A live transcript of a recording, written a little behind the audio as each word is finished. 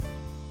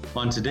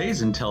On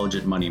today's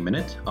Intelligent Money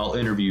Minute, I'll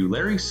interview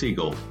Larry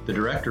Siegel, the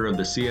director of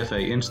the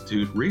CFA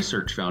Institute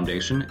Research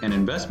Foundation and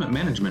investment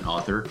management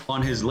author,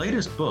 on his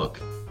latest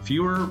book,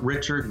 Fewer,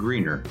 Richer,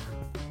 Greener.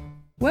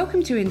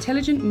 Welcome to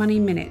Intelligent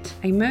Money Minute,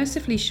 a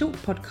mercifully short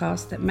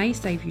podcast that may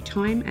save you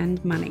time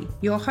and money.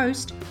 Your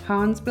host,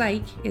 Hans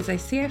Blake, is a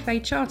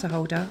CFA charter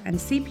holder and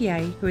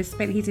CPA who has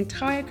spent his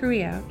entire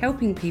career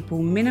helping people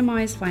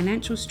minimize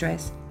financial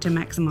stress to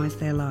maximize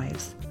their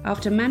lives.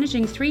 After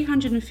managing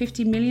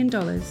 $350 million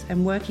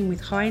and working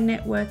with high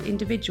net worth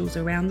individuals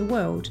around the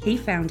world, he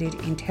founded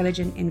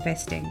Intelligent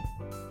Investing.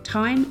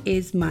 Time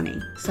is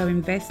money, so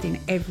invest in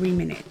every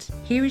minute.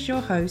 Here is your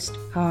host,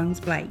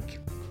 Hans Blake.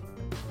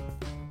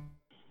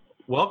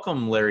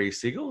 Welcome, Larry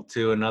Siegel,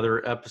 to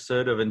another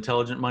episode of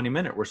Intelligent Money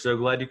Minute. We're so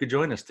glad you could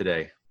join us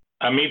today.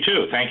 Me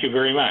too. Thank you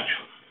very much.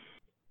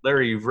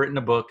 Larry, you've written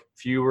a book,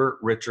 Fewer,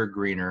 Richer,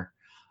 Greener.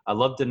 I'd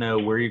love to know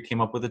where you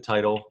came up with the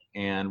title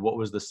and what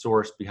was the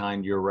source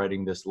behind your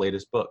writing this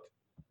latest book.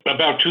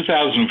 About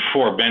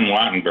 2004, Ben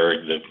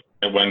Wattenberg,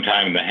 at one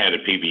time the head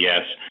of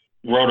PBS,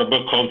 wrote a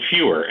book called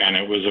Fewer, and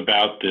it was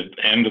about the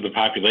end of the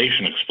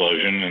population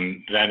explosion,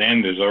 and that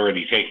end is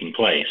already taking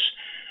place.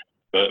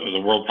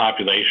 The world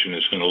population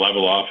is going to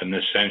level off in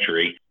this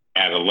century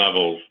at a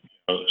level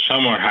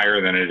somewhat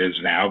higher than it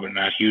is now, but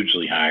not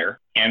hugely higher.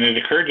 And it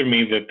occurred to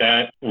me that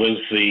that was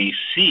the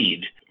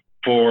seed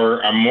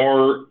for a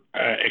more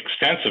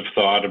extensive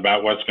thought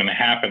about what's going to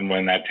happen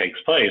when that takes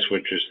place,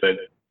 which is that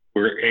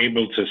we're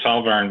able to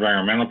solve our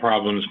environmental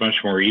problems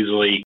much more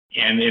easily.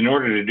 And in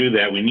order to do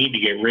that, we need to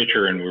get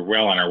richer, and we're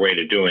well on our way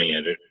to doing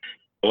it.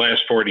 The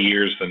last 40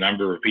 years, the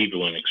number of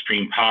people in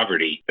extreme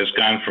poverty has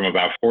gone from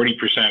about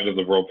 40% of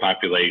the world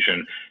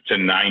population to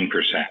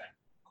 9%.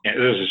 And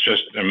this is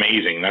just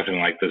amazing. Nothing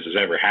like this has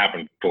ever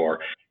happened before.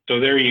 So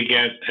there you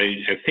get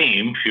a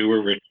theme,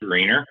 fewer, richer,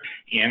 greener,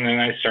 and then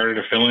I started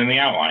to fill in the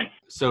outline.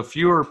 So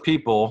fewer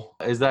people,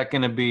 is that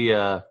going to be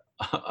a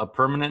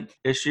permanent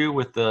issue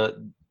with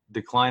the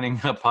declining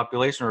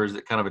population, or is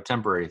it kind of a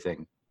temporary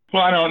thing?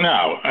 Well, I don't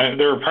know.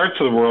 There are parts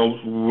of the world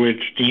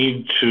which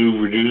need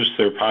to reduce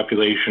their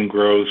population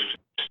growth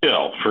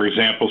still. For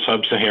example,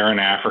 sub-Saharan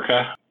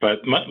Africa.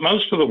 But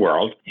most of the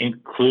world,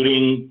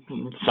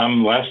 including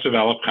some less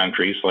developed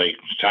countries like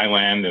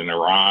Thailand and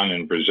Iran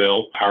and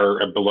Brazil,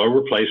 are below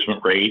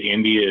replacement rate.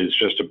 India is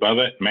just above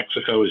it.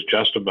 Mexico is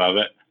just above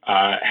it.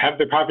 Have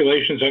their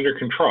populations under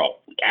control.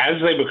 As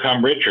they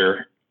become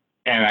richer,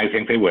 and I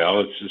think they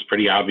will, it's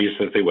pretty obvious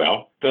that they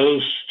will,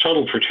 those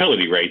total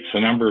fertility rates, the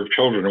number of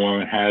children a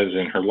woman has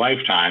in her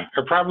lifetime,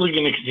 are probably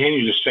going to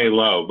continue to stay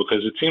low,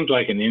 because it seems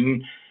like an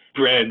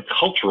inbred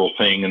cultural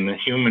thing in the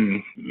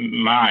human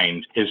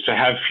mind is to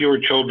have fewer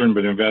children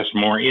but invest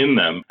more in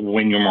them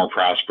when you're more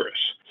prosperous.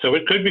 So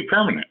it could be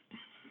permanent.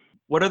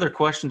 What other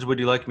questions would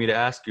you like me to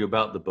ask you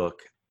about the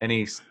book?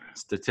 Any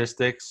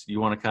statistics you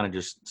want to kind of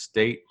just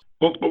state?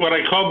 Well, what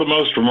I call the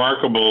most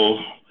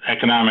remarkable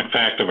economic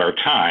fact of our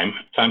time,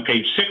 it's on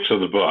page 6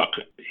 of the book,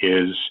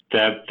 is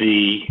that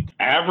the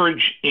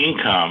average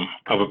income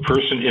of a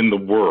person in the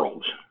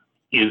world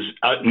is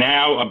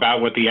now about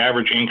what the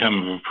average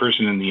income of a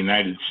person in the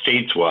United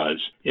States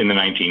was in the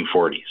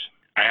 1940s.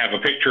 I have a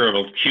picture of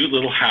a cute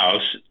little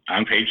house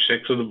on page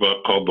 6 of the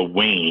book called The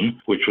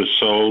Wayne, which was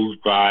sold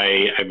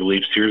by, I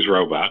believe, Sears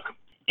Roebuck.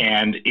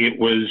 And it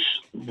was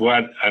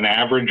what an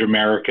average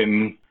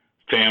American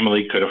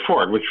family could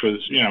afford, which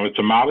was, it's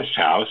a modest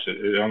house.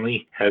 It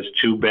only has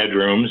 2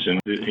 bedrooms, and,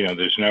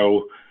 there's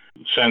no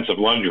sense of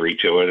luxury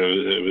to it.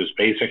 It was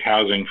basic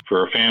housing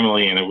for a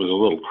family, and it was a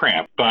little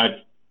cramped.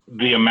 But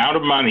the amount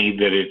of money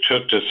that it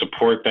took to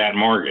support that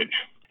mortgage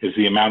is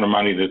the amount of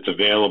money that's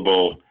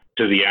available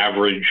to the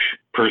average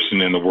person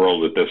in the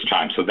world at this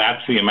time. So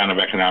that's the amount of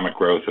economic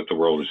growth that the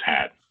world has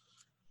had.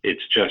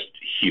 It's just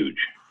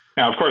huge.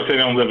 Now, of course, they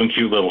don't live in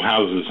cute little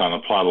houses on a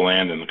plot of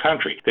land in the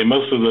country. They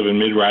mostly live in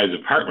mid-rise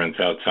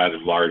apartments outside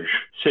of large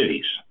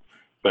cities.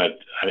 But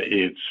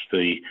it's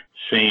the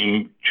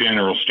same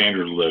general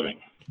standard of living.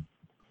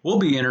 We'll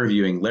be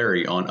interviewing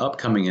Larry on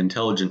upcoming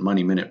Intelligent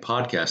Money Minute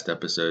podcast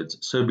episodes,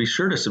 so be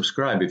sure to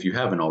subscribe if you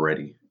haven't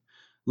already.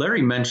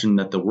 Larry mentioned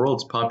that the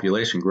world's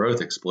population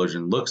growth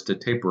explosion looks to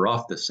taper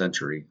off this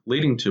century,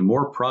 leading to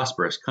more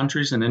prosperous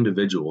countries and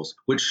individuals,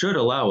 which should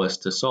allow us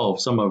to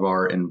solve some of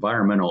our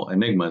environmental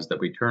enigmas that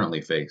we currently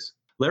face.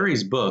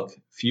 Larry's book,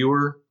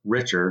 Fewer,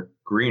 Richer,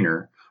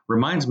 Greener,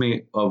 reminds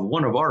me of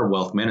one of our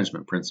wealth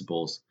management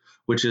principles,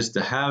 which is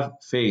to have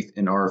faith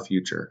in our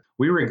future.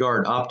 We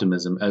regard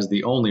optimism as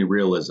the only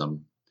realism.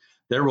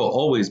 There will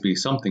always be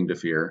something to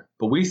fear,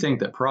 but we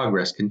think that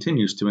progress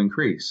continues to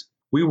increase.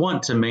 We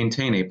want to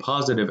maintain a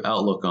positive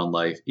outlook on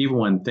life even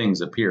when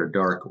things appear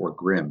dark or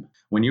grim.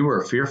 When you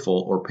are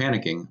fearful or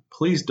panicking,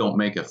 please don't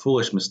make a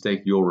foolish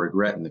mistake you'll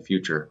regret in the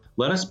future.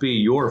 Let us be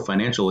your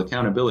financial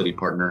accountability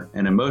partner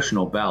and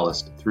emotional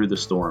ballast through the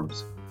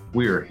storms.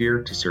 We are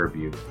here to serve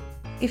you.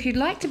 If you'd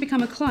like to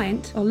become a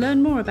client or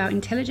learn more about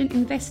intelligent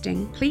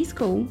investing, please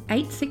call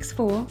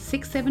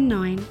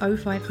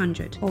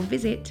 864-679-0500 or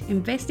visit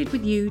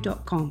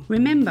investedwithyou.com.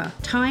 Remember,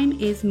 time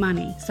is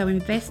money, so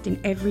invest in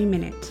every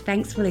minute.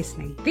 Thanks for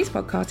listening. This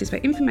podcast is for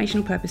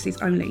informational purposes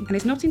only and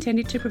is not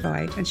intended to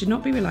provide and should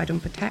not be relied on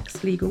for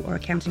tax, legal, or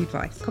accounting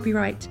advice.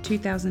 Copyright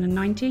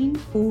 2019,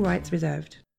 all rights reserved.